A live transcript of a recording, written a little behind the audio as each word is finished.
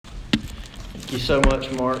Thank you so much,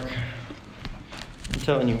 Mark. I'm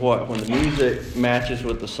telling you what, when the music matches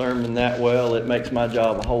with the sermon that well, it makes my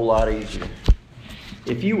job a whole lot easier.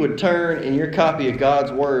 If you would turn in your copy of God's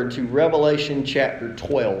Word to Revelation chapter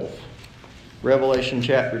 12. Revelation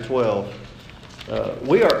chapter 12.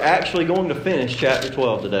 We are actually going to finish chapter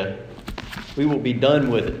 12 today. We will be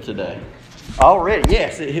done with it today. Already,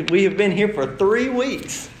 yes, we have been here for 3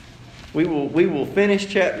 weeks. We will finish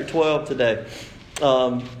chapter 12 today.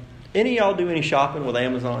 Any of y'all do any shopping with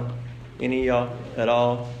Amazon? Any of y'all at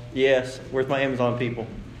all? Yes. Where's my Amazon people?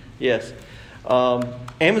 Yes.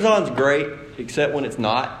 Amazon's great, except when it's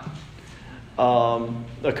not.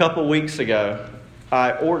 A couple weeks ago,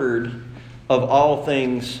 I ordered, of all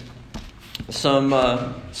things, some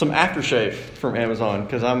aftershave from Amazon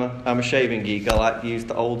because I'm a shaving geek. I like to use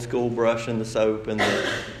the old school brush and the soap and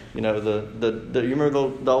you remember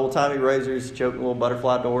the old timey razors, choking little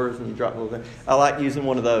butterfly doors and you drop little thing. I like using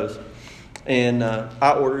one of those, and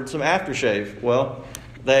I ordered some aftershave. Well,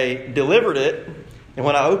 they delivered it, and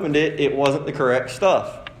when I opened it, it wasn't the correct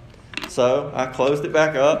stuff. So I closed it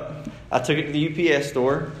back up. I took it to the UPS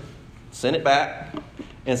store, sent it back,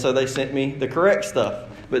 and so they sent me the correct stuff.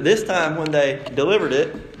 But this time when they delivered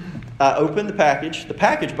it, I opened the package. The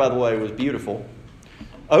package, by the way, was beautiful.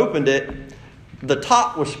 Opened it. The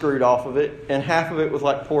top was screwed off of it, and half of it was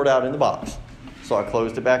like poured out in the box. So I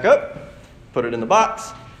closed it back up, put it in the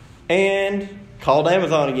box, and called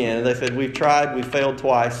Amazon again. And they said, we've tried, we've failed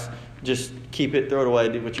twice. Just keep it, throw it away,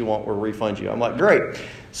 do what you want, we'll refund you. I'm like, great.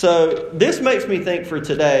 So this makes me think for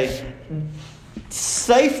today,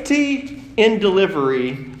 safety in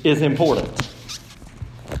delivery is important.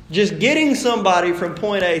 Just getting somebody from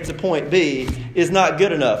point A to point B is not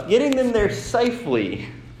good enough. Getting them there safely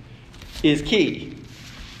is key.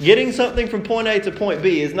 Getting something from point A to point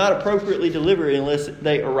B is not appropriately delivered unless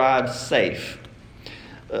they arrive safe.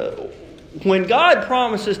 When God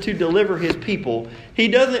promises to deliver His people, He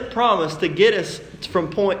doesn't promise to get us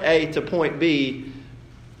from point A to point B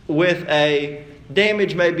with a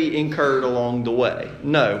damage may be incurred along the way.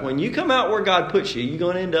 No, when you come out where God puts you, you're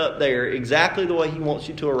going to end up there exactly the way He wants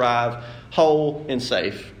you to arrive, whole and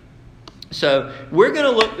safe. So we're going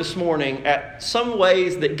to look this morning at some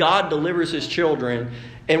ways that God delivers His children,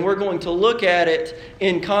 and we're going to look at it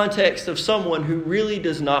in context of someone who really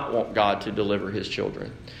does not want God to deliver His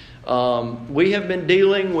children. We have been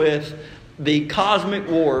dealing with the cosmic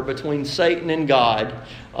war between Satan and God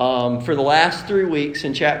for the last 3 weeks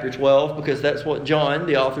in chapter 12, because that's what John,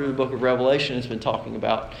 the author of the book of Revelation, has been talking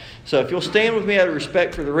about. So if you'll stand with me out of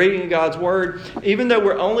respect for the reading of God's Word, even though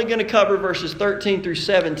we're only going to cover verses 13 through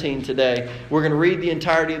 17 today, we're going to read the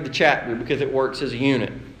entirety of the chapter because it works as a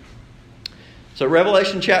unit. So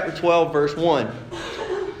Revelation chapter 12, verse 1.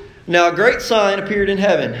 Now a great sign appeared in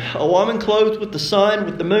heaven, a woman clothed with the sun,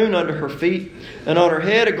 with the moon under her feet, and on her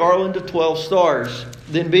head a garland of 12 stars.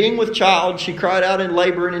 Then being with child, she cried out in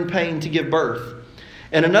labor and in pain to give birth.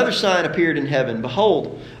 And another sign appeared in heaven.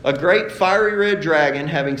 Behold, a great fiery red dragon,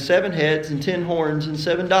 having 7 heads and 10 horns and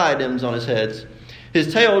 7 diadems on his heads.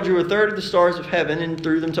 His tail drew a third of the stars of heaven and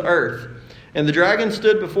threw them to earth. And the dragon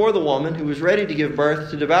stood before the woman, who was ready to give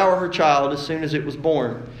birth, to devour her child as soon as it was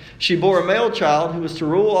born. She bore a male child who was to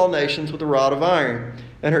rule all nations with a rod of iron.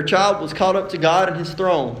 And her child was caught up to God and His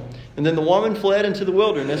throne. And then the woman fled into the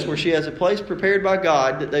wilderness, where she has a place prepared by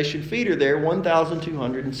God, that they should feed her there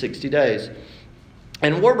 1,260 days.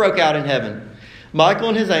 And war broke out in heaven. Michael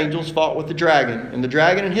and his angels fought with the dragon, and the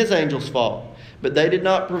dragon and his angels fought. But they did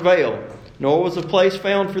not prevail, nor was a place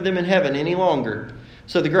found for them in heaven any longer.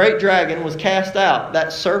 So the great dragon was cast out,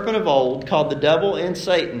 that serpent of old, called the devil and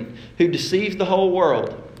Satan, who deceives the whole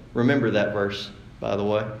world. Remember that verse, by the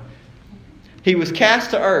way. He was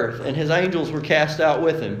cast to earth, and his angels were cast out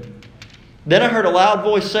with him. Then I heard a loud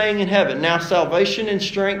voice saying in heaven, Now salvation and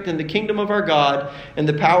strength and the kingdom of our God and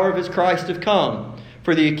the power of His Christ have come.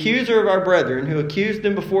 For the accuser of our brethren, who accused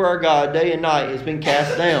them before our God day and night, has been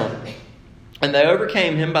cast down. And they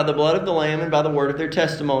overcame him by the blood of the Lamb and by the word of their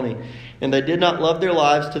testimony. And they did not love their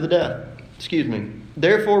lives to the death.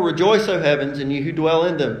 Therefore rejoice, O heavens, and you who dwell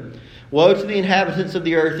in them. Woe to the inhabitants of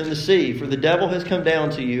the earth and the sea, for the devil has come down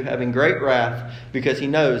to you, having great wrath, because he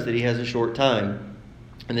knows that he has a short time.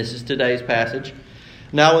 And this is today's passage.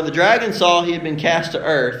 Now when the dragon saw he had been cast to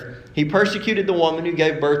earth, he persecuted the woman who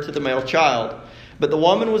gave birth to the male child. But the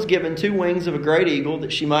woman was given 2 wings of a great eagle,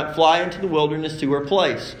 that she might fly into the wilderness to her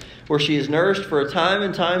place, where she is nourished for a time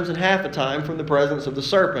and times and half a time from the presence of the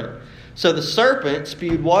serpent. So the serpent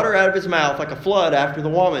spewed water out of his mouth like a flood after the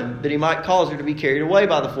woman, that he might cause her to be carried away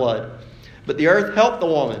by the flood. But the earth helped the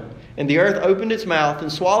woman, and the earth opened its mouth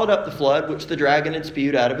and swallowed up the flood which the dragon had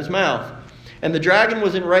spewed out of his mouth. And the dragon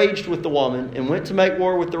was enraged with the woman and went to make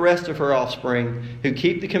war with the rest of her offspring who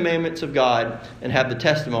keep the commandments of God and have the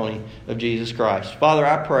testimony of Jesus Christ. Father,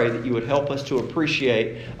 I pray that you would help us to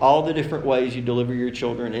appreciate all the different ways you deliver your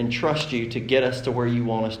children and trust you to get us to where you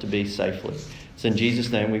want us to be safely. It's in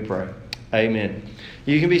Jesus' name we pray. Amen.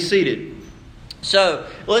 You can be seated. So,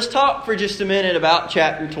 let's talk for just a minute about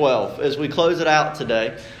chapter 12 as we close it out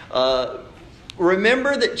today.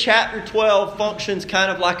 Remember that chapter 12 functions kind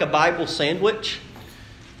of like a Bible sandwich.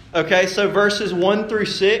 Okay, so verses 1 through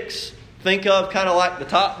 6, think of kind of like the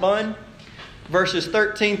top bun. Verses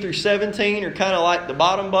 13 through 17 are kind of like the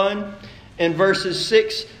bottom bun. And verses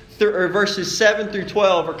 7 through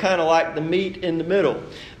 12 are kind of like the meat in the middle.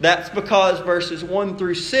 That's because verses 1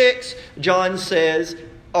 through 6, John says,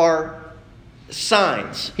 are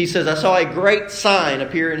signs. He says, I saw a great sign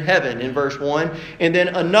appear in heaven in verse 1, and then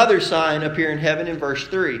another sign appear in heaven in verse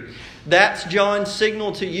 3. That's John's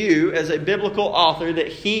signal to you as a biblical author that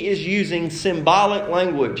he is using symbolic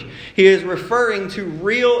language. He is referring to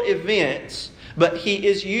real events, but he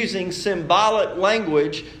is using symbolic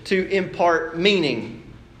language to impart meaning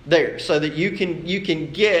there so that you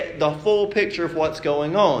can get the full picture of what's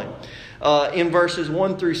going on. In verses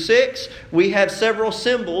 1 through 6, we have several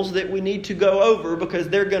symbols that we need to go over because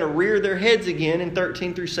they're going to rear their heads again in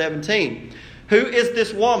 13 through 17. Who is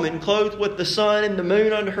this woman clothed with the sun and the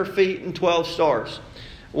moon under her feet and 12 stars?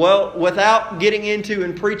 Well, without getting into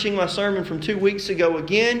and preaching my sermon from 2 weeks ago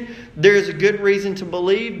again, there's a good reason to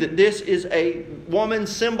believe that this is a woman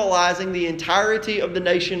symbolizing the entirety of the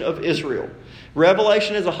nation of Israel.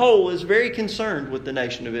 Revelation as a whole is very concerned with the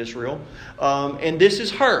nation of Israel, and this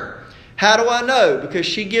is her. How do I know? Because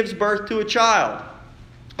she gives birth to a child.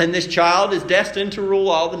 And this child is destined to rule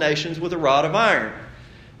all the nations with a rod of iron.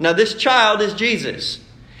 Now this child is Jesus.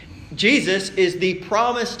 Jesus is the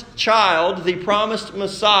promised child, the promised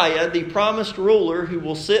Messiah, the promised ruler who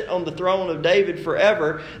will sit on the throne of David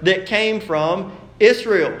forever that came from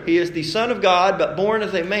Israel. He is the Son of God, but born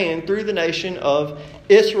as a man through the nation of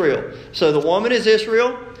Israel. So the woman is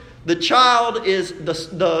Israel. The child is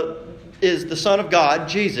the Son of God,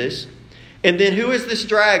 Jesus. And then who is this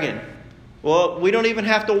dragon? Well, we don't even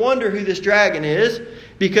have to wonder who this dragon is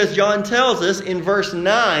because John tells us in verse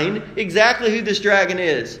 9 exactly who this dragon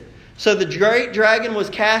is. So the great dragon was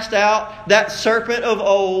cast out, that serpent of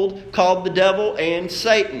old called the devil and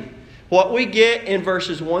Satan. What we get in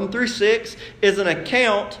verses 1 through 6 is an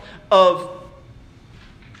account of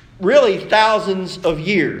really thousands of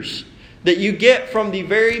years that you get from the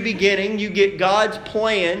very beginning. You get God's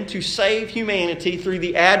plan to save humanity through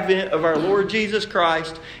the advent of our Lord Jesus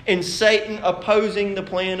Christ and Satan opposing the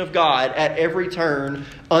plan of God at every turn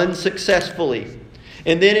unsuccessfully.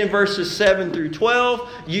 And then in verses 7 through 12,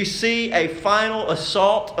 you see a final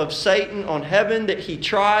assault of Satan on heaven that he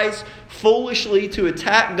tries foolishly to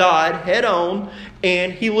attack God head on,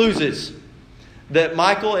 and he loses. That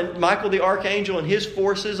Michael the archangel and his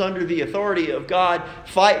forces under the authority of God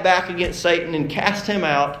fight back against Satan and cast him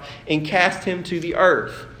out and cast him to the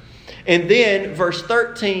earth. And then verse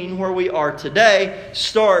 13, where we are today,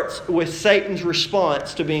 starts with Satan's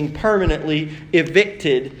response to being permanently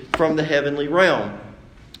evicted from the heavenly realm.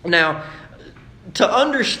 Now, to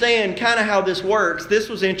understand kind of how this works, this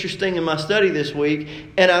was interesting in my study this week,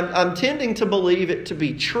 and I'm tending to believe it to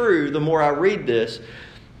be true the more I read this.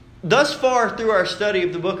 Thus far through our study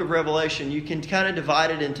of the book of Revelation, you can kind of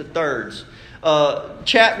divide it into thirds.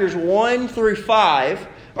 Chapters 1 through 5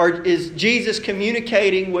 is Jesus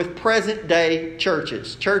communicating with present-day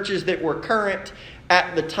churches. Churches that were current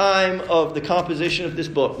at the time of the composition of this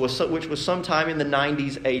book, which was sometime in the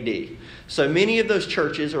 90s AD. So many of those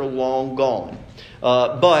churches are long gone.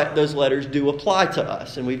 But those letters do apply to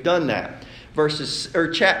us, and we've done that.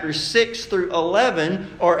 Chapters 6 through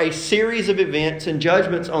 11 are a series of events and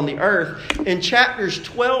judgments on the earth. And chapters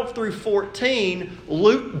 12 through 14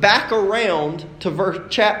 loop back around to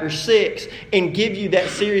chapter 6 and give you that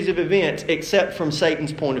series of events except from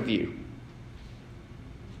Satan's point of view.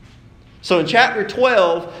 So in chapter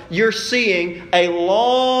 12, you're seeing a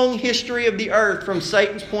long history of the earth from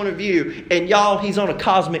Satan's point of view. And y'all, he's on a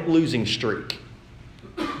cosmic losing streak.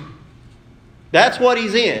 That's what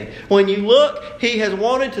he's in. When you look, he has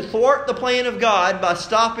wanted to thwart the plan of God by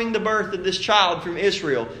stopping the birth of this child from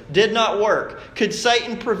Israel. Did not work. Could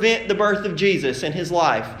Satan prevent the birth of Jesus in his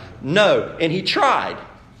life? No. And he tried.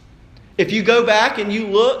 If you go back and you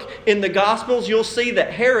look in the Gospels, you'll see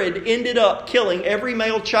that Herod ended up killing every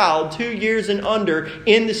male child 2 years and under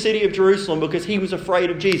in the city of Jerusalem because he was afraid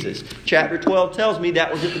of Jesus. Chapter 12 tells me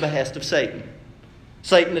that was at the behest of Satan.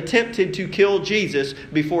 Satan attempted to kill Jesus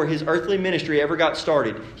before his earthly ministry ever got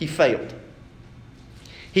started. He failed.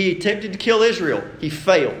 He attempted to kill Israel. He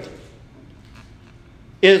failed.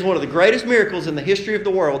 It is one of the greatest miracles in the history of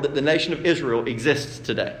the world that the nation of Israel exists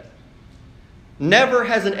today. Never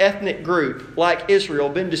has an ethnic group like Israel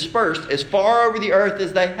been dispersed as far over the earth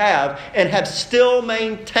as they have and have still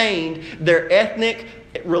maintained their ethnic,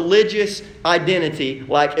 religious identity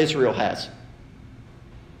like Israel has.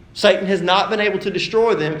 Satan has not been able to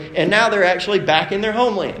destroy them, and now they're actually back in their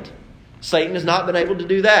homeland. Satan has not been able to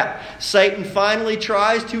do that. Satan finally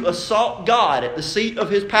tries to assault God at the seat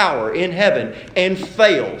of his power in heaven and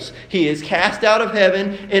fails. He is cast out of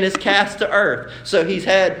heaven and is cast to earth. So he's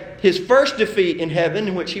had his first defeat in heaven,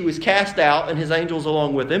 in which he was cast out and his angels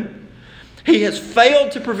along with him. He has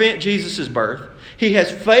failed to prevent Jesus' birth. He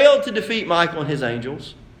has failed to defeat Michael and his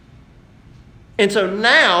angels. And so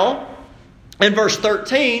now, in verse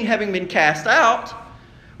 13, having been cast out,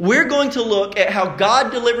 we're going to look at how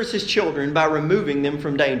God delivers His children by removing them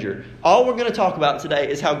from danger. All we're going to talk about today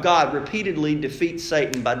is how God repeatedly defeats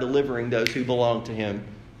Satan by delivering those who belong to Him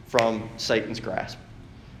from Satan's grasp.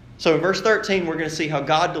 So in verse 13, we're going to see how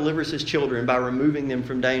God delivers His children by removing them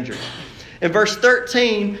from danger. In verse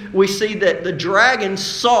 13, we see that the dragon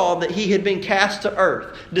saw that he had been cast to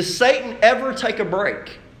earth. Does Satan ever take a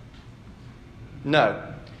break? No.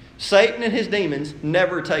 Satan and his demons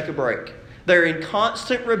never take a break. They're in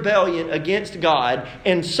constant rebellion against God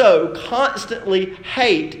and so constantly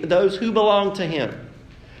hate those who belong to Him.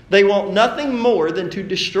 They want nothing more than to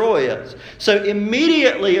destroy us. So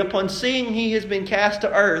immediately upon seeing he has been cast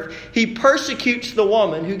to earth, he persecutes the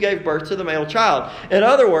woman who gave birth to the male child. In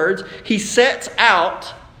other words, he sets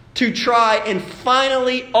out to try and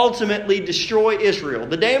finally, ultimately destroy Israel.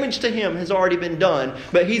 The damage to him has already been done,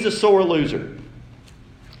 but he's a sore loser.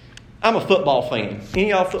 I'm a football fan.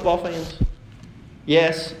 Any of y'all football fans?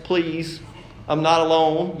 Yes, please. I'm not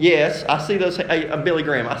alone. Yes, I see those. Billy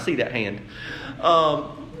Graham, I see that hand.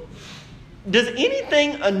 Does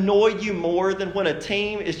anything annoy you more than when a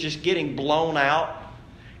team is just getting blown out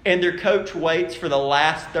and their coach waits for the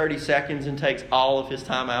last 30 seconds and takes all of his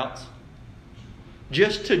timeouts?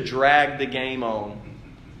 Just to drag the game on.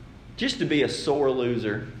 Just to be a sore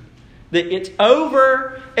loser. That it's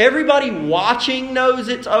over. Everybody watching knows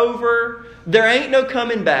it's over. There ain't no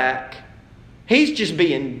coming back. He's just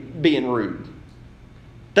being rude.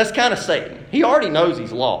 That's kind of Satan. He already knows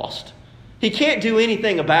he's lost. He can't do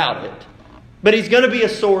anything about it. But he's going to be a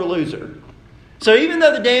sore loser. So even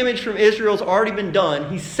though the damage from Israel's already been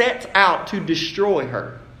done, he sets out to destroy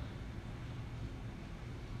her.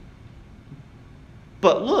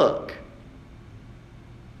 But look,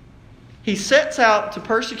 he sets out to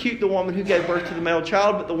persecute the woman who gave birth to the male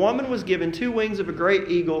child, but the woman was given 2 wings of a great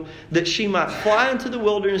eagle that she might fly into the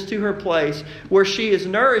wilderness to her place where she is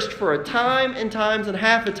nourished for a time and times and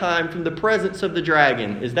half a time from the presence of the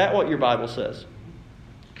dragon. Is that what your Bible says?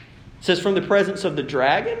 It says from the presence of the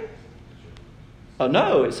dragon? Oh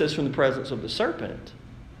no, it says from the presence of the serpent.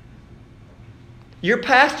 Your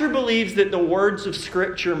pastor believes that the words of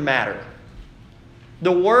Scripture matter.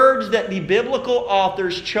 The words that the biblical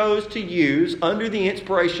authors chose to use under the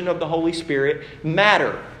inspiration of the Holy Spirit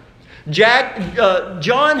matter.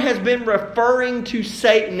 John has been referring to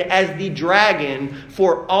Satan as the dragon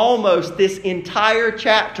for almost this entire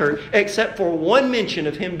chapter, except for one mention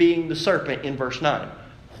of him being the serpent in verse 9.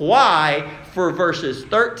 Why, for verses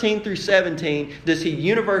 13 through 17, does he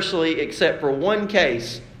universally, except for one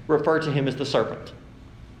case, refer to him as the serpent?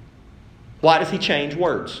 Why does he change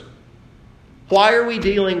words? Why are we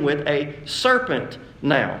dealing with a serpent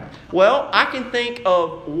now? Well, I can think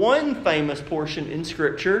of one famous portion in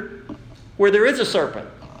Scripture where there is a serpent.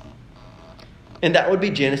 And that would be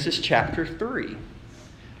Genesis chapter 3. Do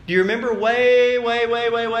you remember way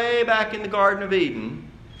back in the Garden of Eden?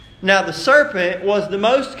 Now the serpent was the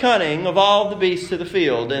most cunning of all the beasts of the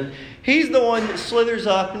field. And he's the one that slithers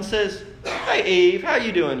up and says, "Hey Eve, how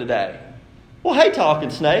you doing today?" "Well, hey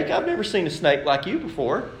talking snake, I've never seen a snake like you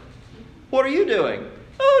before. What are you doing?"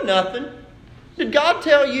 "Oh, nothing." "Did God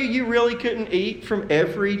tell you you really couldn't eat from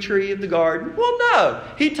every tree of the garden?" "Well, no.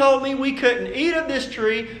 He told me we couldn't eat of this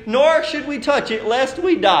tree, nor should we touch it lest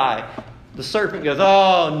we die." The serpent goes,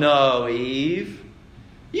 "Oh, no, Eve.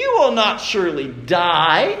 You will not surely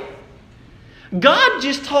die. God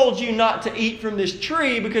just told you not to eat from this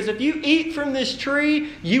tree because if you eat from this tree,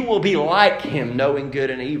 you will be like Him, knowing good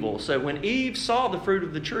and evil." So when Eve saw the fruit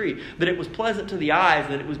of the tree, that it was pleasant to the eyes,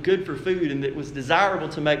 that it was good for food, and that it was desirable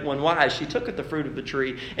to make one wise, she took of the fruit of the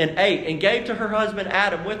tree and ate and gave to her husband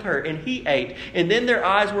Adam with her, and he ate. And then their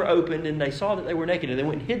eyes were opened and they saw that they were naked and they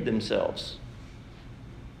went and hid themselves.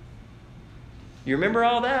 You remember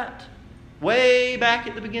all that? Way back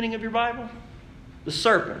at the beginning of your Bible? The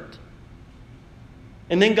serpent.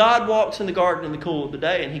 And then God walks in the garden in the cool of the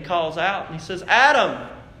day and He calls out and He says, Adam,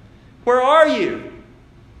 where are you?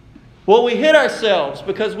 Well, we hid ourselves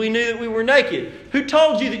because we knew that we were naked. Who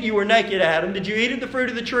told you that you were naked, Adam? Did you eat of the fruit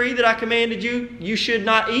of the tree that I commanded you should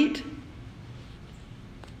not eat?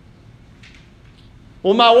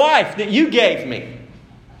 Well, my wife that you gave me,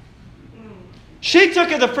 she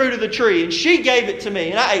took of the fruit of the tree and she gave it to me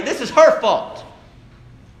and I ate. This is her fault.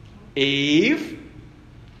 Eve,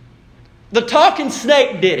 the talking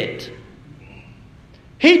snake did it.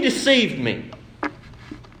 He deceived me.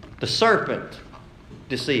 The serpent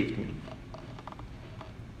deceived me.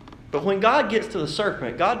 But when God gets to the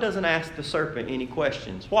serpent, God doesn't ask the serpent any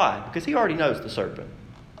questions. Why? Because He already knows the serpent.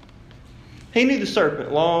 He knew the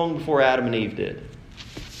serpent long before Adam and Eve did.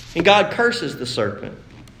 And God curses the serpent.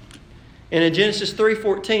 And in Genesis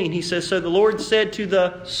 3:14, He says, So the Lord said to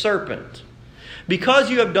the serpent, Because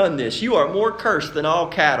you have done this, you are more cursed than all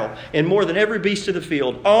cattle, and more than every beast of the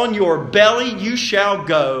field. On your belly you shall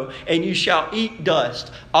go, and you shall eat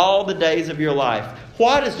dust all the days of your life.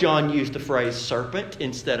 Why does John use the phrase serpent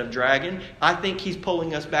instead of dragon? I think he's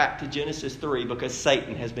pulling us back to Genesis 3 because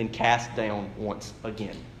Satan has been cast down once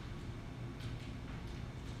again.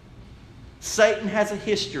 Satan has a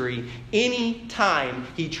history. Any time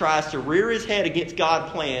he tries to rear his head against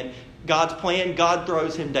God's plan, God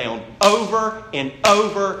throws him down over and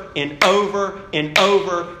over and over and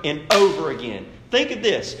over and over again. Think of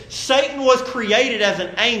this. Satan was created as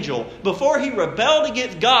an angel. Before he rebelled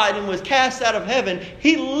against God and was cast out of heaven,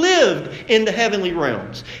 he lived in the heavenly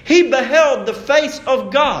realms. He beheld the face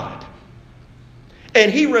of God.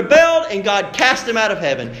 And he rebelled and God cast him out of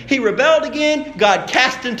heaven. He rebelled again, God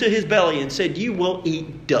cast him to his belly and said, You will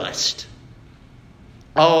eat dust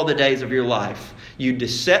all the days of your life. You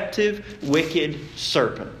deceptive, wicked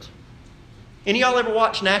serpent. Any of y'all ever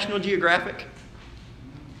watched National Geographic?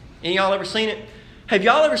 Any of y'all ever seen it? Have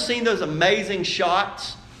y'all ever seen those amazing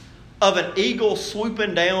shots of an eagle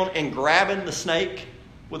swooping down and grabbing the snake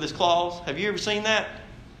with his claws? Have you ever seen that?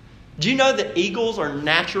 Do you know that eagles are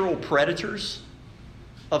natural predators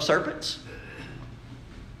of serpents?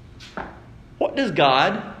 What does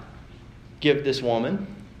God give this woman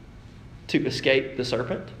to escape the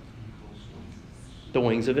serpent? The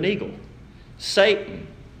wings of an eagle. Satan,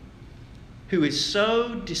 who is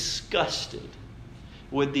so disgusted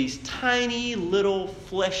with these tiny little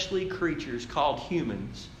fleshly creatures called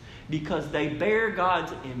humans because they bear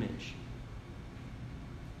God's image,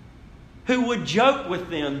 who would joke with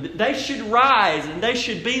them that they should rise and they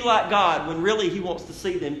should be like God when really he wants to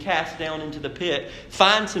see them cast down into the pit,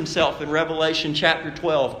 finds himself in Revelation chapter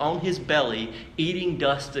 12 on his belly eating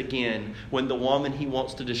dust again when the woman he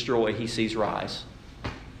wants to destroy he sees rise.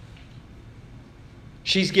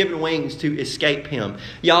 She's given wings to escape him.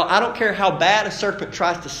 Y'all, I don't care how bad a serpent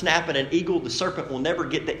tries to snap at an eagle, the serpent will never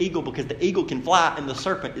get the eagle because the eagle can fly and the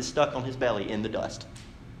serpent is stuck on his belly in the dust.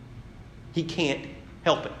 He can't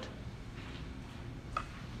help it.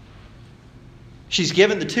 She's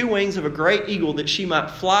given the two wings of a great eagle that she might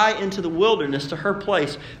fly into the wilderness to her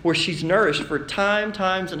place where she's nourished for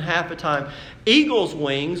times and half a time. Eagle's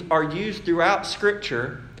wings are used throughout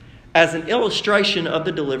Scripture as an illustration of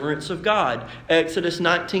the deliverance of God. Exodus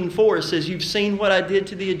 19:4 says, You've seen what I did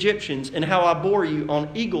to the Egyptians and how I bore you on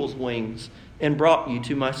eagle's wings and brought you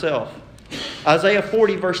to myself. Isaiah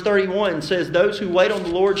 40 verse 31 says, Those who wait on the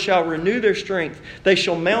Lord shall renew their strength. They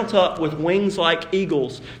shall mount up with wings like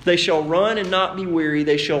eagles. They shall run and not be weary.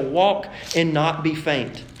 They shall walk and not be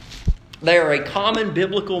faint. They are a common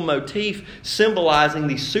biblical motif symbolizing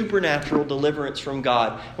the supernatural deliverance from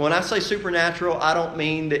God. And when I say supernatural, I don't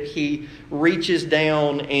mean that He reaches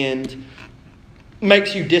down and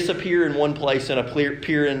makes you disappear in one place and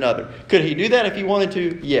appear in another. Could He do that if He wanted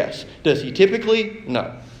to? Yes. Does He typically?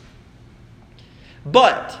 No.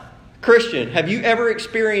 But, Christian, have you ever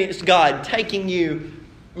experienced God taking you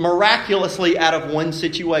miraculously out of one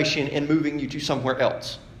situation and moving you to somewhere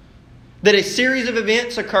else? That a series of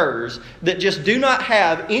events occurs that just do not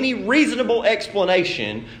have any reasonable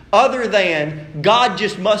explanation other than God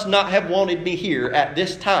just must not have wanted me here at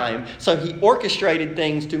this time, so He orchestrated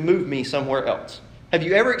things to move me somewhere else. Have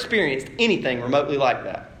you ever experienced anything remotely like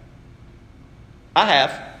that? I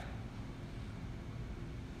have.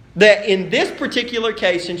 That in this particular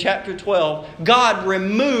case in chapter 12, God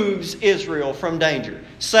removes Israel from danger.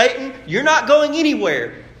 Satan, you're not going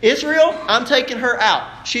anywhere. Israel, I'm taking her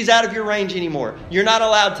out. She's out of your range anymore. You're not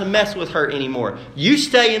allowed to mess with her anymore. You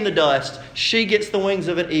stay in the dust. She gets the wings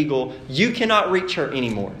of an eagle. You cannot reach her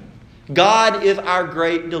anymore. God is our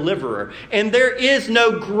great deliverer. And there is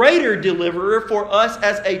no greater deliverer for us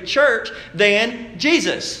as a church than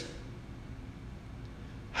Jesus.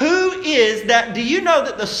 Who is that, do you know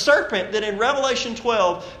that the serpent that in Revelation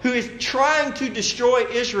 12, who is trying to destroy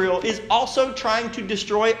Israel, is also trying to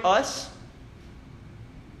destroy us?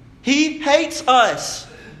 He hates us.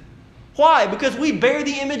 Why? Because we bear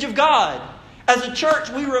the image of God. As a church,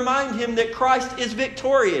 we remind him that Christ is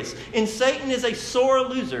victorious and Satan is a sore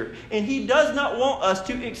loser. And he does not want us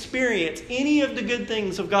to experience any of the good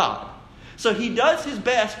things of God. So he does his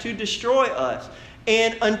best to destroy us.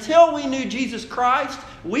 And until we knew Jesus Christ,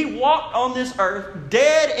 we walked on this earth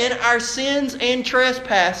dead in our sins and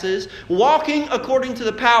trespasses, walking according to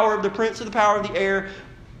the power of the prince of the power of the air,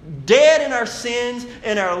 dead in our sins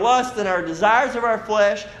and our lusts and our desires of our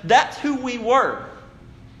flesh. That's who we were.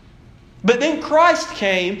 But then Christ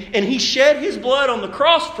came and he shed his blood on the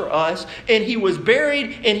cross for us, and he was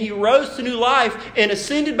buried and he rose to new life and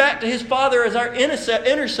ascended back to his Father as our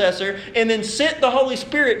intercessor, and then sent the Holy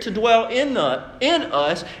Spirit to dwell in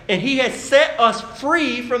us, and he has set us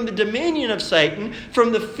free from the dominion of Satan,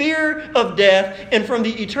 from the fear of death, and from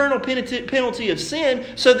the eternal penalty of sin,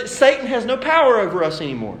 so that Satan has no power over us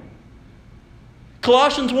anymore.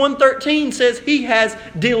 Colossians 1:13 says he has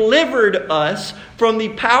delivered us from the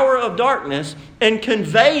power of darkness and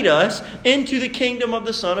conveyed us into the kingdom of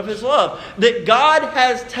the Son of his love. That God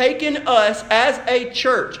has taken us as a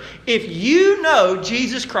church. If you know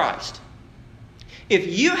Jesus Christ, if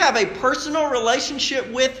you have a personal relationship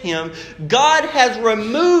with him, God has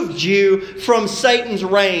removed you from Satan's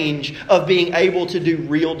range of being able to do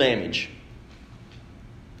real damage.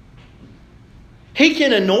 He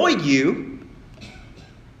can annoy you.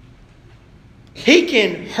 He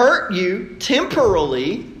can hurt you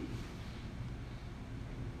temporarily.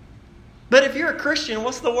 But if you're a Christian,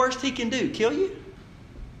 what's the worst he can do? Kill you?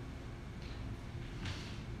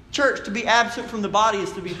 Church, to be absent from the body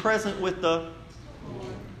is to be present with the...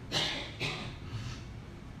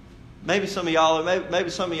 Maybe some of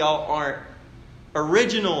y'all aren't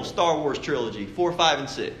original Star Wars trilogy, 4, 5, and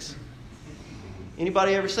 6.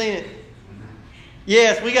 Anybody ever seen it?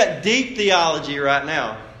 Yes, we got deep theology right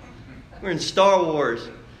now. We're in Star Wars.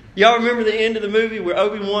 Y'all remember the end of the movie where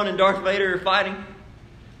Obi-Wan and Darth Vader are fighting?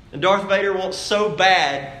 And Darth Vader wants so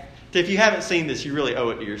bad that if you haven't seen this, you really owe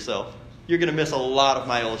it to yourself. You're going to miss a lot of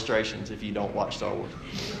my illustrations if you don't watch Star Wars.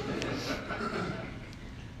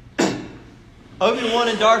 Obi-Wan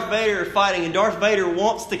and Darth Vader are fighting, and Darth Vader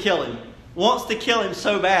wants to kill him. Wants to kill him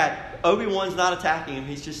so bad. Obi-Wan's not attacking him.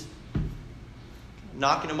 He's just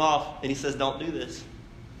knocking him off. And he says, don't do this.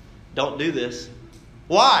 Don't do this.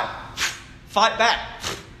 Why? Fight back.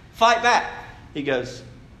 Fight back. He goes,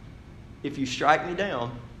 if you strike me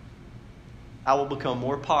down, I will become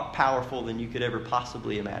more powerful than you could ever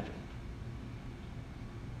possibly imagine.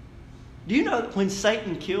 Do you know that when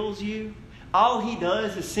Satan kills you, all he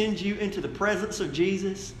does is send you into the presence of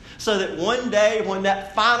Jesus, so that one day when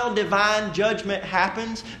that final divine judgment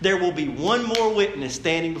happens, there will be one more witness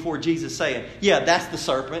standing before Jesus saying, yeah, that's the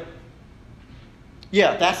serpent.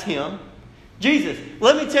 Yeah, that's him. Jesus,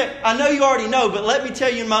 let me tell you, I know you already know, but let me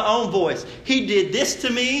tell you in my own voice. He did this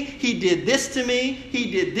to me. He did this to me.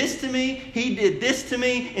 He did this to me. He did this to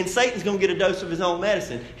me. And Satan's going to get a dose of his own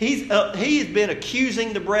medicine. He has been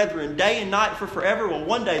accusing the brethren day and night for forever. Well,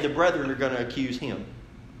 one day the brethren are going to accuse him.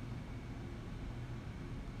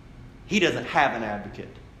 He doesn't have an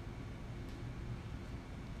advocate.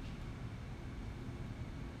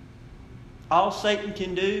 All Satan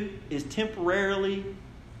can do is temporarily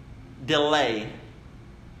delay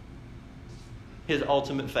his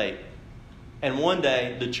ultimate fate. And one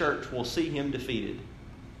day the church will see him defeated.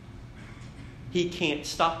 He can't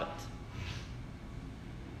stop it.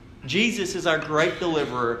 Jesus is our great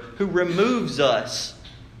deliverer who removes us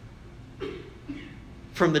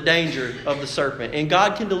from the danger of the serpent. And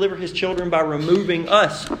God can deliver his children by removing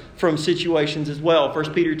us from situations as well.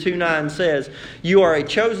 1 Peter 2:9 says, you are a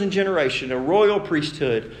chosen generation, a royal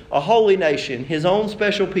priesthood, a holy nation, his own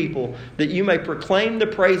special people, that you may proclaim the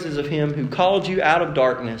praises of him who called you out of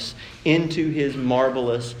darkness into his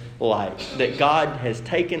marvelous light. That God has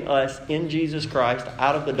taken us in Jesus Christ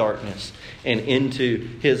out of the darkness and into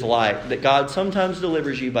his light. That God sometimes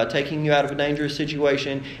delivers you by taking you out of a dangerous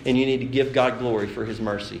situation, and you need to give God glory for his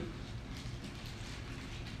mercy.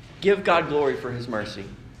 Give God glory for his mercy.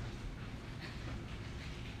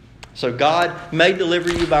 So God may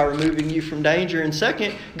deliver you by removing you from danger. And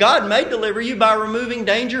second, God may deliver you by removing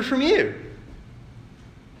danger from you.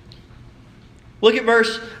 Look at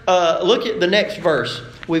the next verse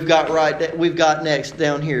we've got next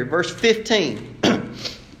down here. Verse 15.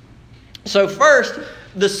 So first,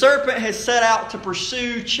 the serpent has set out to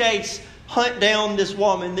pursue, chase, hunt down this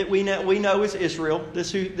woman that we know is Israel.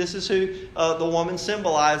 This is who the woman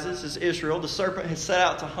symbolizes, is Israel. The serpent has set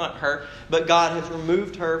out to hunt her, but God has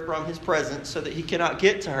removed her from his presence so that he cannot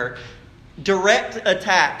get to her. Direct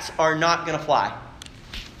attacks are not going to fly.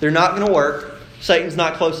 They're not going to work. Satan's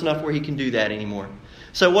not close enough where he can do that anymore.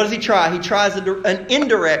 So what does he try? He tries an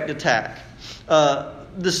indirect attack.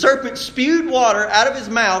 The serpent spewed water out of his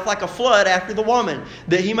mouth like a flood after the woman,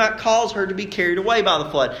 that he might cause her to be carried away by the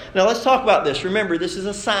flood. Now let's talk about this. Remember, this is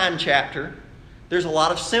a sign chapter. There's a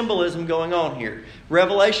lot of symbolism going on here.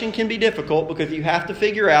 Revelation can be difficult because you have to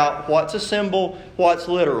figure out what's a symbol, what's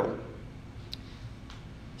literal.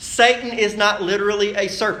 Satan is not literally a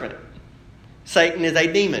serpent. Satan is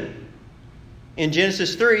a demon. In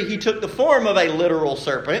Genesis 3, he took the form of a literal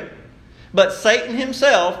serpent. But Satan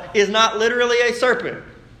himself is not literally a serpent.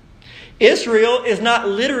 Israel is not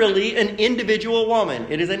literally an individual woman.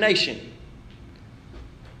 It is a nation.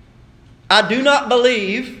 I do not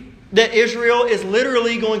believe that Israel is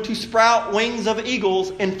literally going to sprout wings of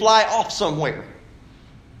eagles and fly off somewhere.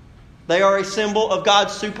 They are a symbol of God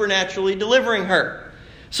supernaturally delivering her.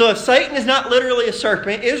 So if Satan is not literally a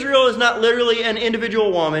serpent, Israel is not literally an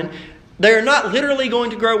individual woman, they are not literally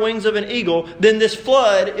going to grow wings of an eagle, then this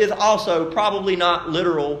flood is also probably not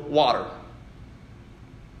literal water.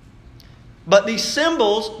 But these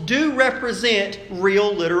symbols do represent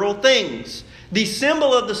real, literal things. The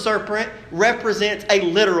symbol of the serpent represents a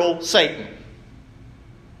literal Satan.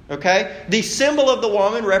 Okay? The symbol of the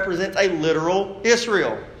woman represents a literal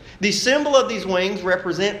Israel. The symbol of these wings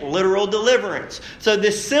represent literal deliverance. So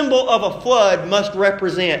this symbol of a flood must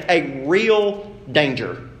represent a real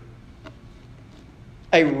danger.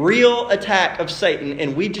 A real attack of Satan,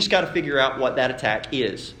 and we just got to figure out what that attack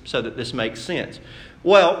is so that this makes sense.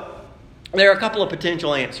 Well, there are a couple of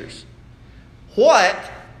potential answers. What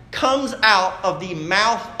comes out of the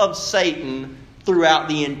mouth of Satan throughout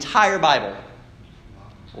the entire Bible?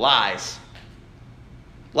 Lies.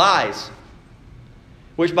 Lies.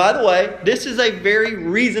 Which, by the way, this is a very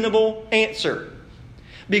reasonable answer.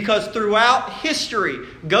 Because throughout history,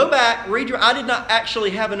 go back, read. I did not actually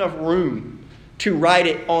have enough room to write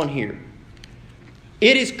it on here.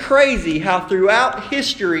 It is crazy how throughout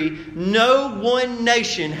history, no one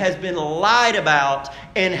nation has been lied about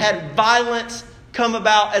and had violence come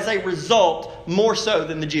about as a result more so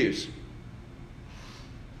than the Jews.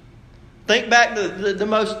 Think back to the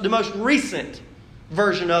most recent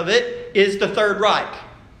version of it is the Third Reich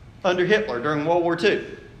under Hitler during World War II.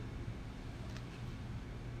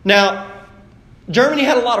 Now, Germany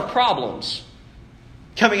had a lot of problems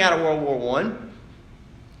coming out of World War I.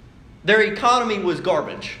 Their economy was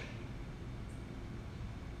garbage.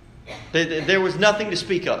 There was nothing to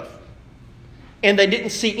speak of. And they didn't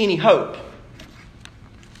see any hope.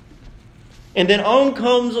 And then on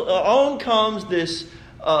comes this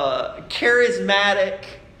charismatic,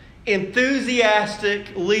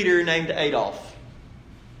 enthusiastic leader named Adolf.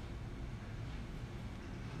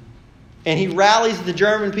 And he rallies the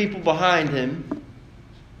German people behind him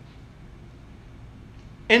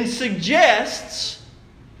and suggests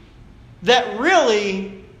that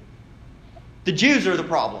really the Jews are the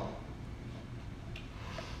problem.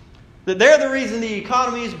 That they're the reason the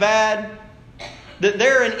economy is bad. That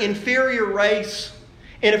they're an inferior race.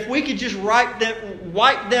 And if we could just wipe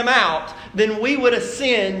them out, then we would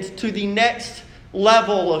ascend to the next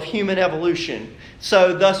level of human evolution.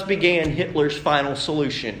 So thus began Hitler's final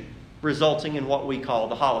solution, resulting in what we call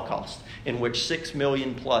the Holocaust, in which 6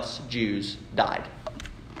 million plus Jews died.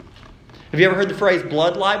 Have you ever heard the phrase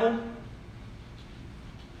blood libel?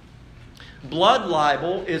 Blood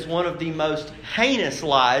libel is one of the most heinous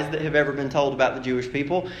lies that have ever been told about the Jewish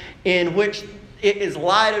people, in which it is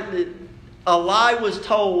a lie was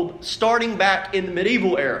told starting back in the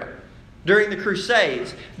medieval era, during the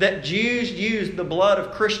Crusades, that Jews used the blood of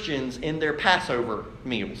Christians in their Passover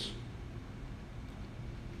meals.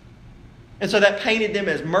 And so that painted them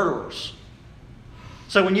as murderers.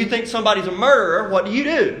 So when you think somebody's a murderer, what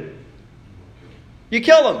do? You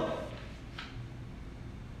kill them.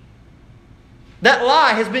 That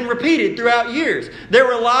lie has been repeated throughout years. There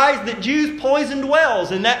were lies that Jews poisoned wells,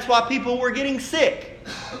 and that's why people were getting sick.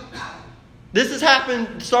 This has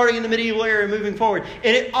happened starting in the medieval era and moving forward.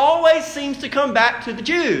 And it always seems to come back to the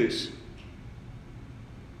Jews.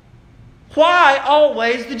 Why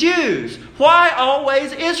always the Jews? Why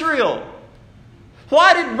always Israel?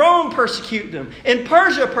 Why did Rome persecute them? And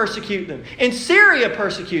Persia persecute them? And Syria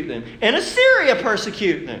persecute them? And Assyria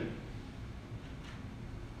persecute them?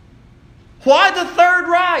 Why the Third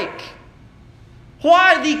Reich?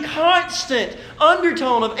 Why the constant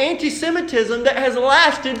undertone of anti-Semitism that has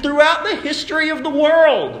lasted throughout the history of the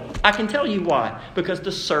world? I can tell you why. Because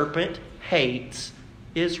the serpent hates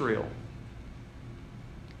Israel.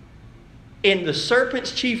 And the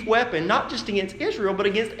serpent's chief weapon, not just against Israel, but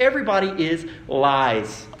against everybody, is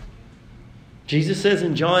lies. Jesus says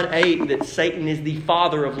in John 8 that Satan is the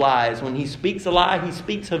father of lies. When he speaks a lie, he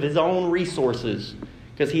speaks of his own resources,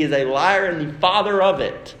 because he is a liar and the father of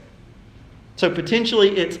it. So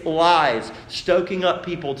potentially it's lies, stoking up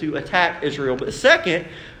people to attack Israel. But second,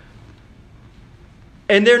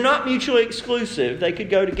 and they're not mutually exclusive, they could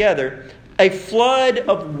go together, a flood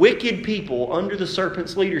of wicked people under the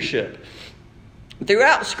serpent's leadership.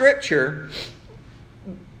 Throughout Scripture,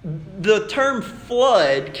 the term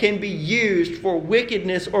flood can be used for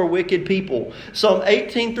wickedness or wicked people. Psalm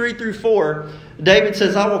 18, 3-4, David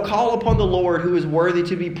says, I will call upon the Lord who is worthy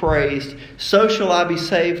to be praised. So shall I be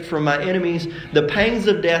saved from my enemies. The pangs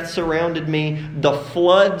of death surrounded me. The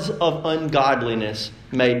floods of ungodliness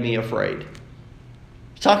made me afraid.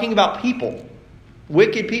 Talking about people,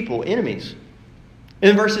 wicked people, enemies.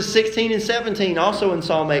 In verses 16 and 17, also in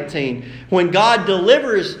Psalm 18, when God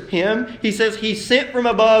delivers him, he says, He sent from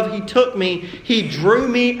above, He took me, He drew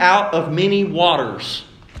me out of many waters.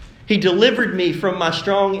 He delivered me from my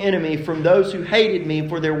strong enemy, from those who hated me,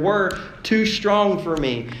 for there were too strong for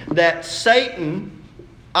me. That Satan,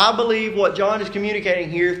 I believe what John is communicating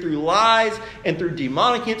here through lies and through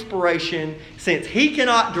demonic inspiration, since he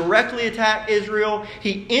cannot directly attack Israel,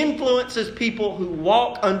 he influences people who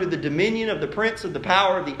walk under the dominion of the prince of the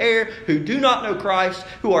power of the air, who do not know Christ,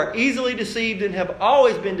 who are easily deceived and have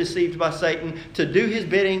always been deceived by Satan, to do his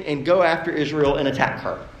bidding and go after Israel and attack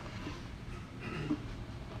her.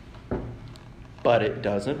 But it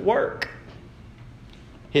doesn't work.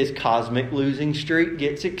 His cosmic losing streak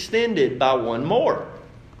gets extended by one more.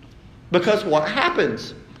 Because what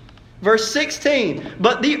happens? Verse 16,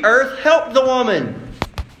 but the earth helped the woman,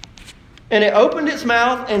 and it opened its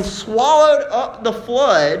mouth and swallowed up the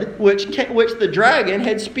flood which the dragon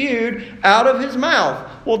had spewed out of his mouth.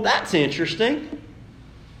 Well, that's interesting.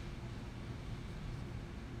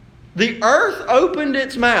 The earth opened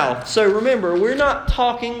its mouth. So remember, we're not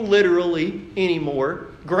talking literally anymore.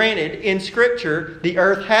 Granted, in Scripture, the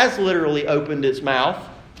earth has literally opened its mouth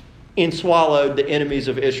and swallowed the enemies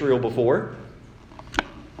of Israel before.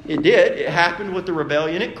 It did. It happened with the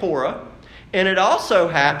rebellion at Korah. And it also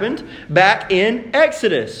happened back in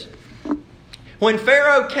Exodus. When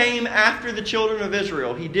Pharaoh came after the children of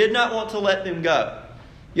Israel, he did not want to let them go.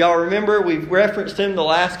 Y'all remember, we've referenced him the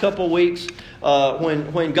last couple of weeks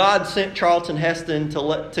when God sent Charlton Heston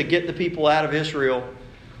to get the people out of Israel.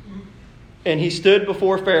 And he stood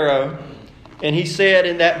before Pharaoh. And he said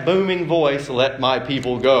in that booming voice, let my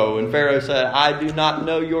people go. And Pharaoh said, I do not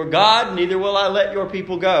know your God, neither will I let your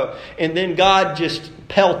people go. And then God just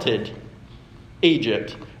pelted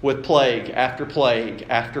Egypt with plague after plague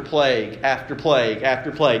after plague after plague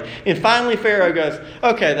after plague. And finally Pharaoh goes,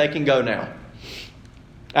 okay, they can go now.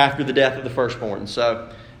 After the death of the firstborn.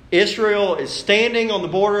 So Israel is standing on the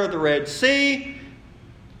border of the Red Sea.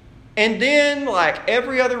 And then, like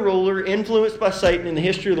every other ruler influenced by Satan in the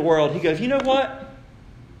history of the world, he goes, you know what?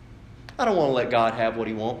 I don't want to let God have what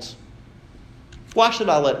He wants. Why should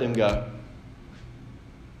I let them go?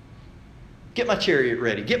 Get my chariot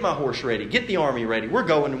ready. Get my horse ready. Get the army ready. We're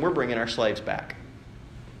going and we're bringing our slaves back.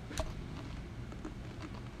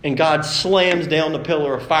 And God slams down the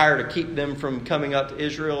pillar of fire to keep them from coming up to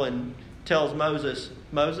Israel and tells Moses,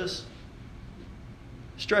 Moses,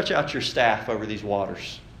 stretch out your staff over these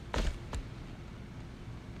waters.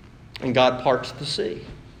 And God parts the sea.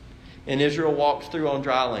 And Israel walks through on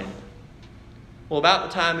dry land. Well, about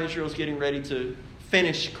the time Israel's getting ready to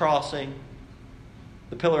finish crossing,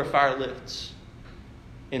 the pillar of fire lifts.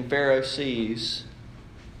 And Pharaoh sees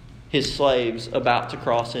his slaves about to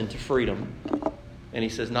cross into freedom. And he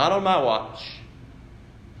says, not on my watch.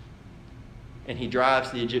 And he drives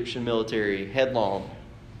the Egyptian military headlong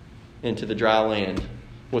into the dry land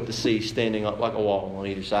with the sea standing up like a wall on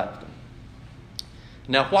either side of them.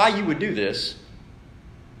 Now, why you would do this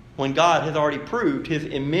when God has already proved His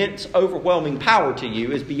immense, overwhelming power to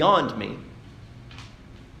you is beyond me.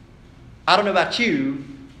 I don't know about you,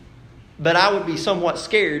 but I would be somewhat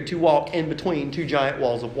scared to walk in between two giant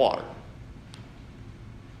walls of water.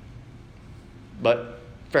 But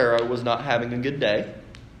Pharaoh was not having a good day,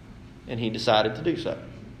 and he decided to do so.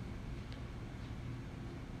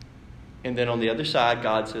 And then on the other side,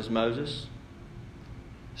 God says, Moses,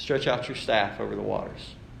 stretch out your staff over the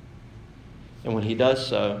waters. And when he does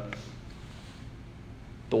so,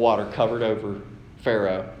 the water covered over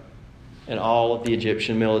Pharaoh and all of the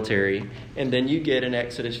Egyptian military. And then you get in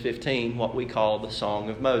Exodus 15 what we call the Song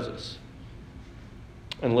of Moses.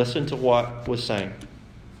 And listen to what was saying.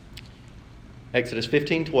 Exodus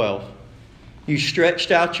 15:12. You stretched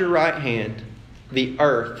out your right hand, the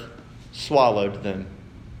earth swallowed them.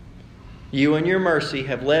 You in your mercy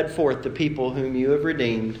have led forth the people whom you have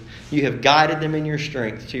redeemed. You have guided them in your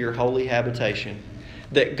strength to your holy habitation.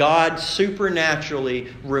 That God supernaturally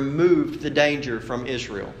removed the danger from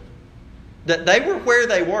Israel. That they were where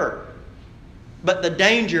they were, but the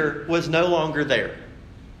danger was no longer there.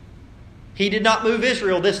 He did not move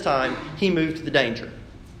Israel this time. He moved the danger.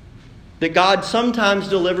 That God sometimes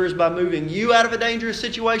delivers by moving you out of a dangerous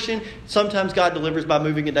situation. Sometimes God delivers by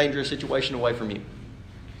moving a dangerous situation away from you.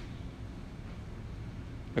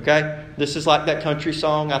 Okay? This is like that country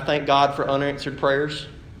song, I thank God for unanswered prayers,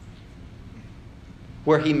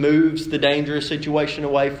 where He moves the dangerous situation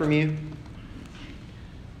away from you.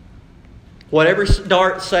 Whatever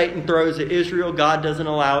dart Satan throws at Israel, God doesn't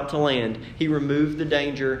allow it to land. He removed the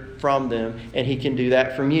danger from them, and He can do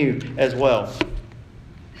that from you as well.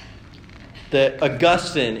 The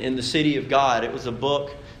Augustine in the City of God, it was a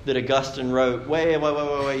book that Augustine wrote way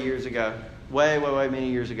years ago. Way many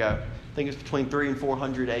years ago. I think it's between 300 and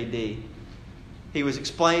 400 AD. He was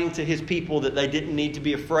explaining to his people that they didn't need to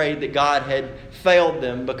be afraid that God had failed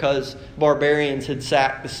them because barbarians had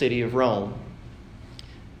sacked the city of Rome.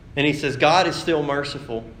 And he says God is still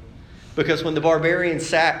merciful because when the barbarians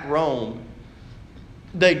sacked Rome,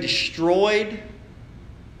 they destroyed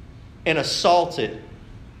and assaulted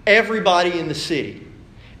everybody in the city,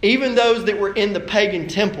 even those that were in the pagan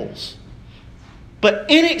temples. But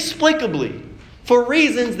inexplicably, for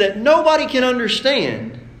reasons that nobody can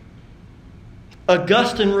understand,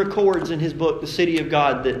 Augustine records in his book, The City of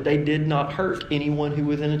God, that they did not hurt anyone who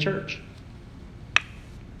was in a church.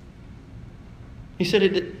 He said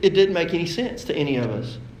it didn't make any sense to any of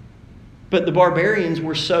us. But the barbarians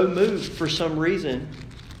were so moved for some reason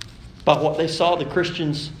by what they saw the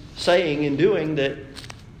Christians saying and doing that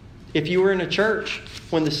if you were in a church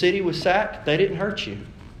when the city was sacked, they didn't hurt you.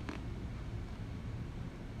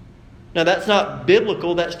 Now that's not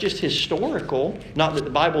biblical, that's just historical. Not that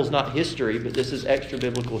the Bible's not history, but this is extra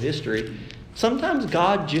biblical history. Sometimes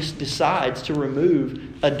God just decides to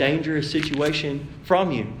remove a dangerous situation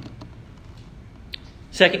from you.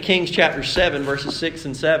 2 Kings chapter 7, verses 6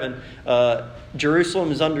 and 7.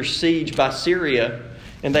 Jerusalem is under siege by Syria,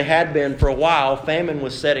 and they had been for a while. Famine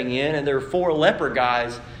was setting in, and there were 4 leper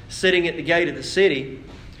guys sitting at the gate of the city.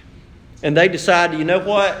 And they decided, you know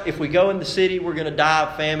what? If we go in the city, we're going to die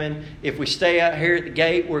of famine. If we stay out here at the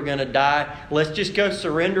gate, we're going to die. Let's just go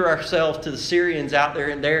surrender ourselves to the Syrians out there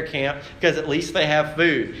in their camp because at least they have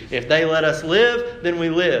food. If they let us live, then we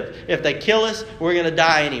live. If they kill us, we're going to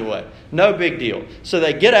die anyway. No big deal. So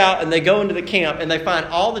they get out and they go into the camp and they find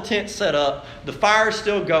all the tents set up. The fire's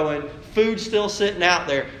still going. Food's still sitting out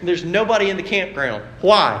there. And there's nobody in the campground.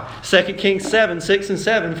 Why? 2 Kings 7, 6 and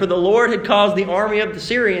 7. For the Lord had caused the army of the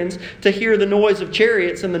Syrians to hear the noise of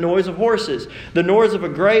chariots and the noise of horses, the noise of a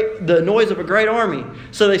great army.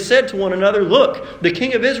 So they said to one another, look, the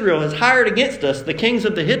king of Israel has hired against us the kings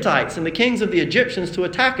of the Hittites and the kings of the Egyptians to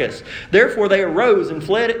attack us. Therefore they arose and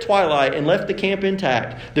fled at twilight and left the camp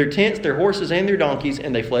intact, their tents, their horses, and their donkeys,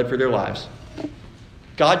 and they fled for their lives.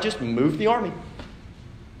 God just moved the army.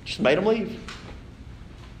 Just made them leave.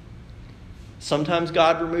 Sometimes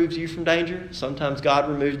God removes you from danger. Sometimes God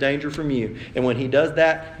removes danger from you. And when He does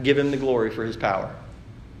that, give Him the glory for His power.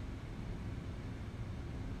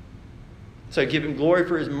 So give Him glory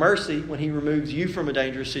for His mercy when He removes you from a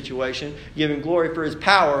dangerous situation. Give Him glory for His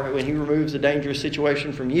power when He removes a dangerous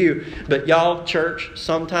situation from you. But y'all, church,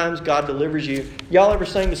 sometimes God delivers you. Y'all ever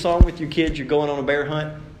sing the song with your kids, you're going on a bear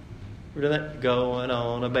hunt? We're doing that? Going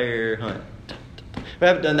on a bear hunt. We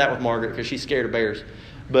haven't done that with Margaret because she's scared of bears.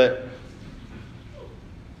 But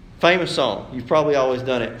famous song. You've probably always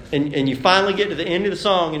done it. And you finally get to the end of the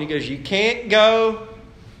song and he goes, you can't go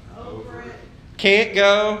over it. Can't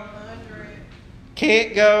go under it.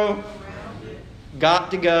 Can't go around it.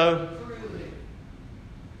 Got to go through it.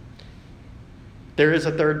 There is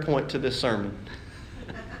a third point to this sermon.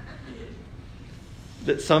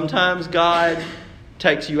 That sometimes God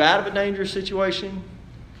takes you out of a dangerous situation.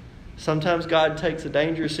 Sometimes God takes a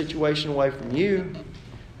dangerous situation away from you,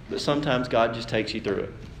 but sometimes God just takes you through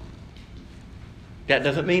it. That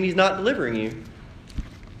doesn't mean He's not delivering you.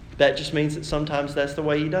 That just means that sometimes that's the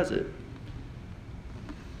way He does it.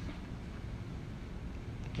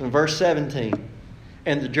 In verse 17,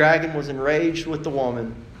 and the dragon was enraged with the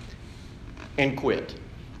woman and quit. Is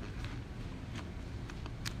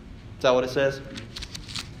that what it says?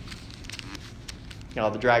 The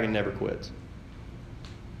dragon never quits.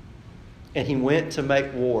 And he went to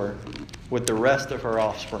make war with the rest of her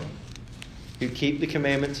offspring, who keep the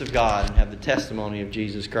commandments of God and have the testimony of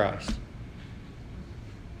Jesus Christ.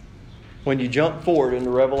 When you jump forward into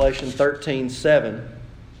Revelation 13:7,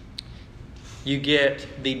 you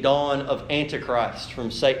get the dawn of Antichrist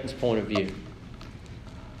from Satan's point of view.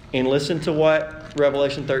 And listen to what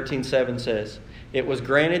Revelation 13:7 says. It was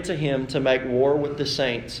granted to him to make war with the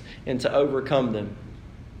saints and to overcome them.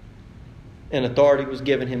 And authority was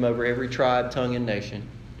given him over every tribe, tongue, and nation.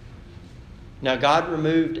 Now God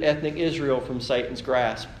removed ethnic Israel from Satan's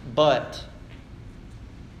grasp, but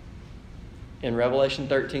in Revelation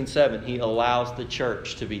 13:7, he allows the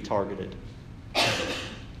church to be targeted.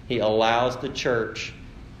 He allows the church,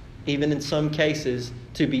 even in some cases,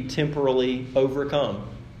 to be temporarily overcome.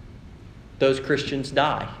 Those Christians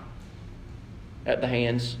die at the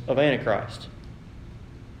hands of Antichrist.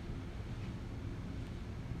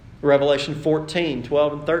 Revelation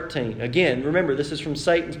 14:12 and 13. Again, remember, this is from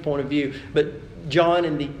Satan's point of view, but John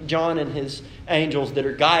and his angels that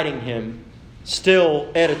are guiding him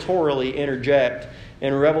still editorially interject.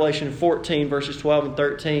 In Revelation 14, verses 12 and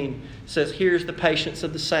 13, it says, here's the patience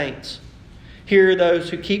of the saints. Here are those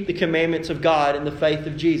who keep the commandments of God and the faith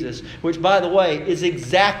of Jesus, which, by the way, is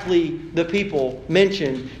exactly the people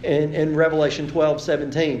mentioned in Revelation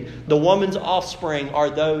 12:17. The woman's offspring are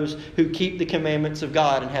those who keep the commandments of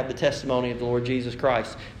God and have the testimony of the Lord Jesus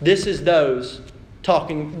Christ. This is those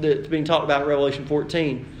that's being talked about in Revelation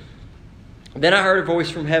 14. Then I heard a voice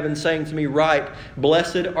from heaven saying to me, write,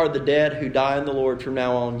 blessed are the dead who die in the Lord from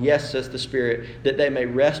now on. Yes, says the Spirit, that they may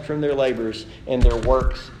rest from their labors and their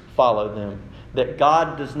works follow them. That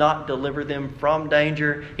God does not deliver them from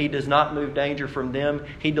danger. He does not move danger from them.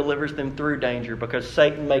 He delivers them through danger, because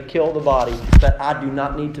Satan may kill the body, but I do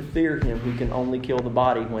not need to fear him who can only kill the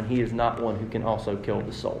body when he is not one who can also kill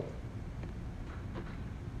the soul.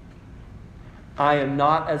 I am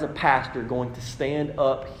not, as a pastor, going to stand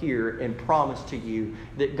up here and promise to you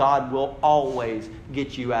that God will always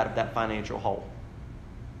get you out of that financial hole.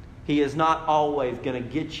 He is not always going to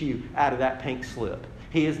get you out of that pink slip.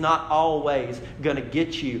 He is not always going to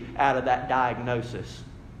get you out of that diagnosis.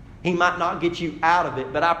 He might not get you out of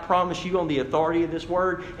it, but I promise you on the authority of this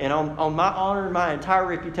word and on my honor and my entire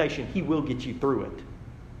reputation, He will get you through it.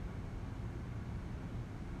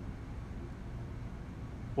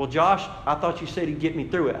 Well, Josh, I thought you said He'd get me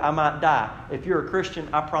through it. I might die. If you're a Christian,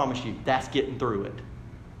 I promise you, that's getting through it.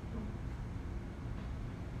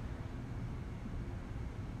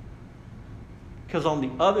 Because on the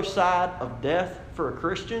other side of death for a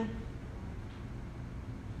Christian,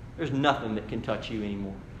 there's nothing that can touch you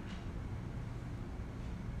anymore.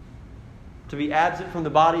 To be absent from the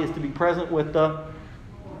body is to be present with the...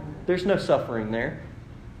 There's no suffering there.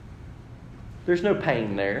 There's no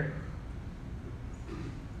pain there.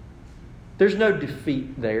 There's no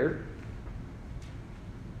defeat there.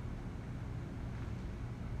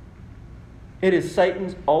 It is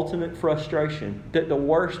Satan's ultimate frustration that the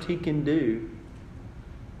worst he can do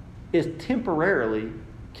is temporarily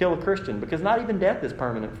kill a Christian, because not even death is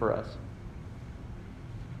permanent for us.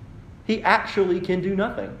 He actually can do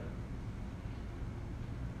nothing.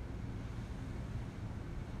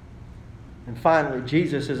 And finally,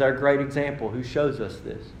 Jesus is our great example who shows us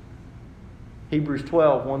this. Hebrews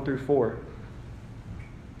 12, 1 through 4.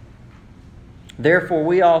 Therefore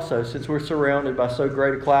we also, since we're surrounded by so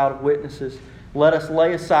great a cloud of witnesses, let us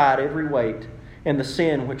lay aside every weight and the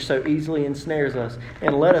sin which so easily ensnares us,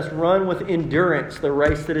 and let us run with endurance the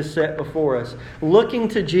race that is set before us, looking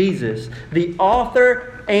to Jesus, the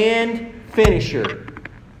author and finisher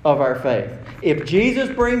of our faith. If Jesus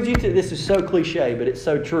brings you to... This is so cliche, but it's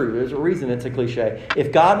so true. There's a reason it's a cliche.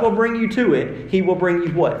 If God will bring you to it, He will bring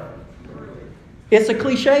you what? It's a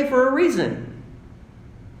cliche for a reason.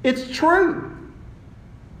 It's true.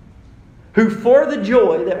 Who for the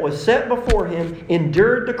joy that was set before Him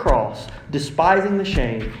endured the cross, despising the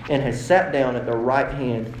shame, and has sat down at the right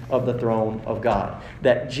hand of the throne of God.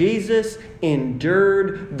 That Jesus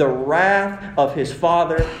endured the wrath of His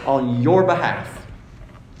Father on your behalf.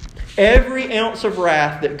 Every ounce of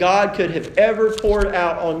wrath that God could have ever poured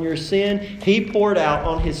out on your sin, He poured out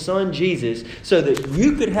on His Son Jesus, so that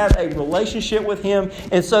you could have a relationship with Him,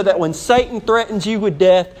 and so that when Satan threatens you with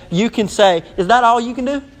death, you can say, is that all you can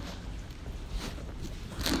do?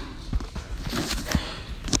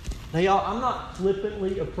 Now, y'all, I'm not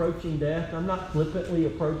flippantly approaching death. I'm not flippantly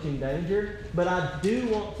approaching danger. But I do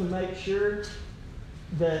want to make sure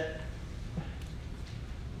that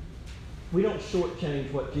we don't shortchange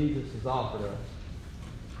what Jesus has offered us.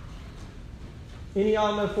 Any of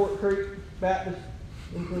y'all know Fort Creek Baptist?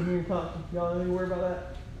 Anything here in Compton? Y'all know anywhere about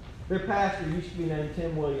that? Their pastor used to be named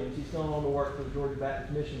Tim Williams. He's gone on to work for the Georgia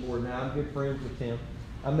Baptist Mission Board now. I'm good friends with Tim.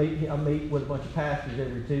 I meet with a bunch of pastors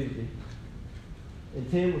every Tuesday. And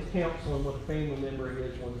Tim was counseling with a family member of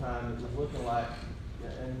his one time. It was looking like,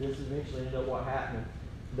 and this eventually ended up what happened,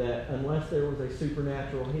 that unless there was a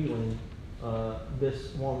supernatural healing,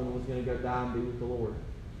 this woman was going to go die and be with the Lord.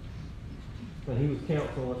 When he was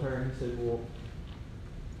counseling with her, he said, well,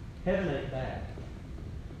 heaven ain't bad.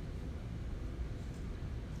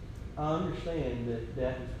 I understand that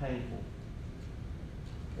death is painful.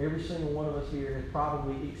 Every single one of us here has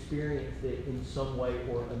probably experienced it in some way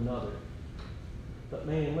or another. But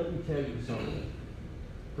man, let me tell you something.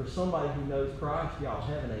 For somebody who knows Christ, y'all,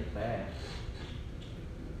 heaven ain't bad.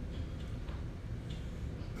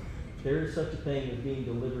 There is such a thing as being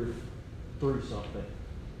delivered through something.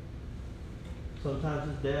 Sometimes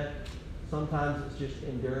it's death. Sometimes it's just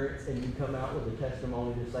endurance, and you come out with a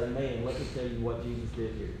testimony to say, man, let me tell you what Jesus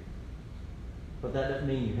did here. But that doesn't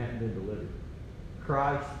mean you haven't been delivered.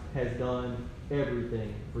 Christ has done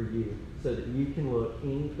everything for you so that you can look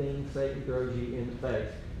anything Satan throws you in the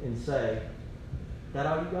face and say, that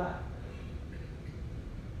all you got?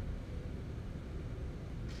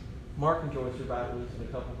 Mark and Joyce are about to listen to a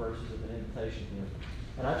couple verses of an invitation hymn.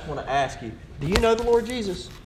 And I just want to ask you, do you know the Lord Jesus?